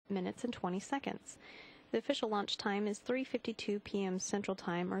minutes and 20 seconds. The official launch time is 3:52 p.m. Central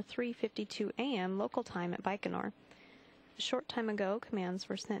Time or 3:52 a.m. local time at Baikonur. A short time ago, commands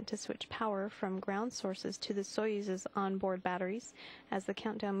were sent to switch power from ground sources to the Soyuz's onboard batteries as the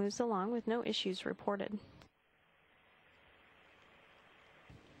countdown moves along with no issues reported.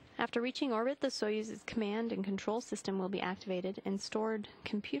 After reaching orbit, the Soyuz's command and control system will be activated, and stored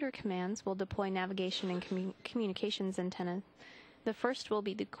computer commands will deploy navigation and communications antennas. The first will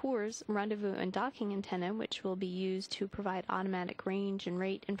be the Cour's rendezvous and docking antenna, which will be used to provide automatic range and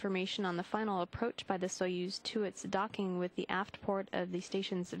rate information on the final approach by the Soyuz to its docking with the aft port of the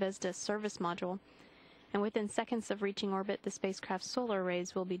station's Zvezda service module. And within seconds of reaching orbit, the spacecraft's solar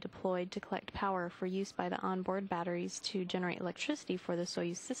arrays will be deployed to collect power for use by the onboard batteries to generate electricity for the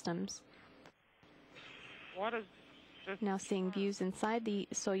Soyuz systems. What is this? Now seeing views inside the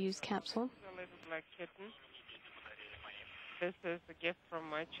Soyuz capsule. A little black kitten. This is a gift from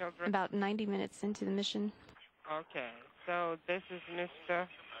my children. About 90 minutes into the mission. Okay, so this is Mr.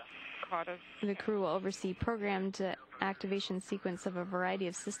 Carter. The crew will oversee programmed activation sequence of a variety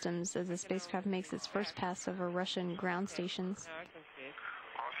of systems as the spacecraft makes its first pass over Russian ground stations. Now I can see it.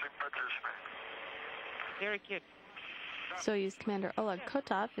 Very cute. Soyuz Commander Oleg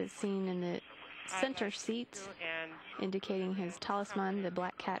Kotov is seen in the center seat, indicating his talisman, the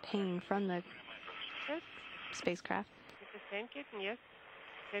black cat hanging from the spacecraft. It's the same kitten, yes.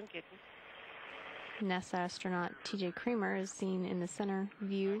 Same kitten. NASA astronaut T.J. Kramer is seen in the center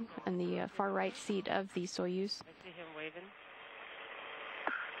view in the far right seat of the Soyuz. I see him waving.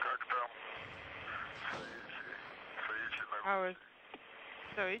 How is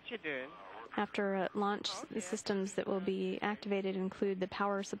Soyuz doing? After launch, the systems that will be activated include the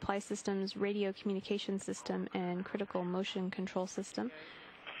power supply systems, radio communication system, and critical motion control system.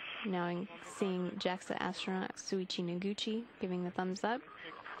 Now seeing JAXA astronaut Suichi Noguchi giving the thumbs up.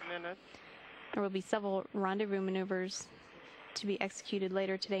 6 minutes. There will be several rendezvous maneuvers to be executed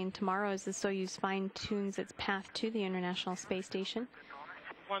later today and tomorrow as the Soyuz fine-tunes its path to the International Space Station.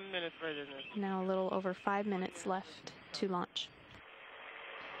 1 minute readiness. Now a little over 5 minutes left to launch.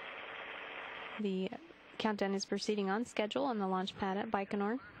 The countdown is proceeding on schedule on the launch pad at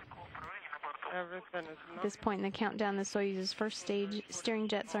Baikonur. Everything is At this point in the countdown, the Soyuz's first stage steering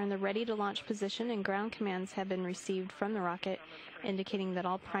jets are in the ready-to-launch position, and ground commands have been received from the rocket, indicating that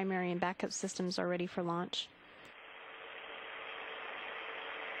all primary and backup systems are ready for launch.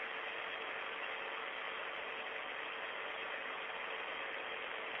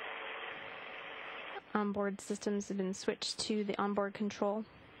 Onboard systems have been switched to the onboard control,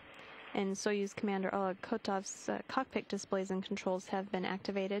 and Soyuz Commander Oleg Kotov's cockpit displays and controls have been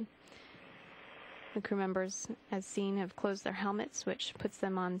activated. The crew members, as seen, have closed their helmets, which puts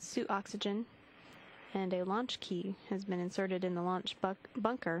them on suit oxygen, and a launch key has been inserted in the launch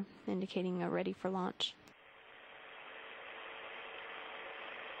bunker, indicating ready for launch.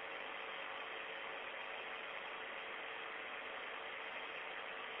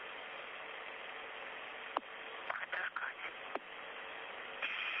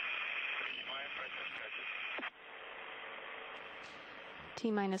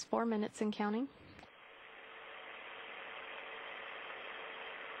 T-minus 4 minutes and counting.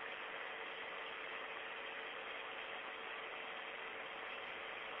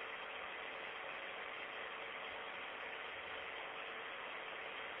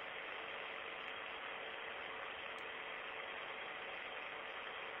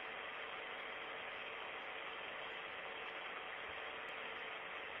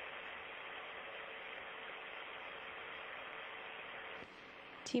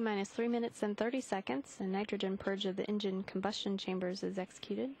 T-minus 3 minutes and 30 seconds, and nitrogen purge of the engine combustion chambers is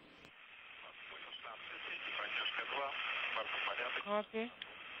executed. Copy.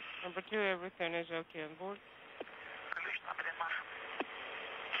 Number 2, everything is okay on board.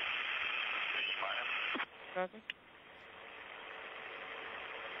 Copy.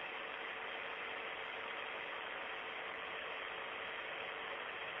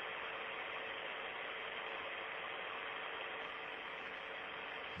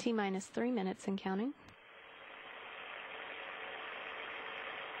 T-minus 3 minutes and counting.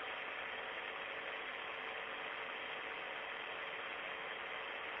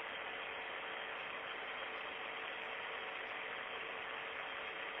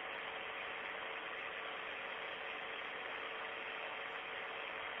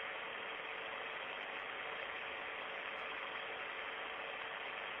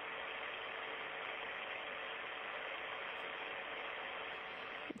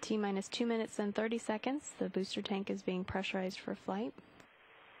 T-minus 2 minutes and 30 seconds. The booster tank is being pressurized for flight.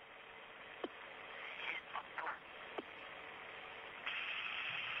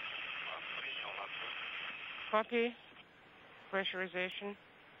 Copy. Pressurization.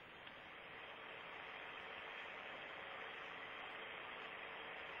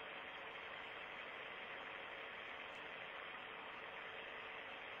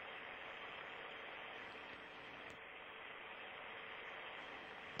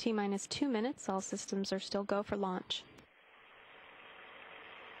 T-minus 2 minutes. All systems are still go for launch.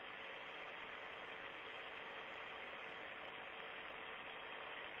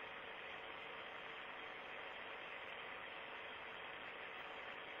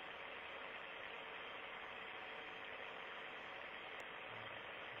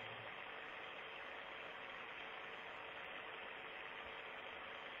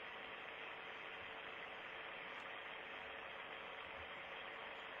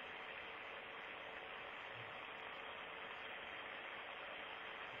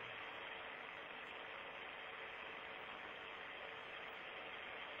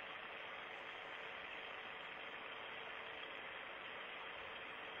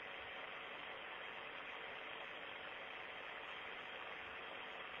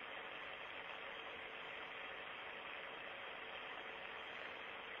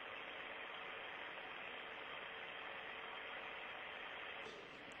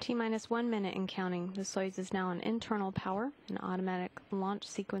 T-minus 1 minute and counting. The Soyuz is now on internal power. An automatic launch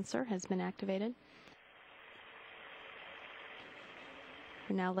sequencer has been activated.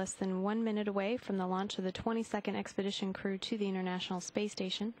 We're now less than 1 minute away from the launch of the 22nd expedition crew to the International Space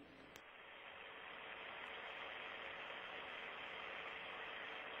Station.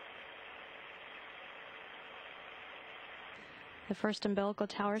 The first umbilical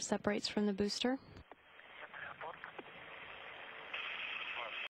tower separates from the booster.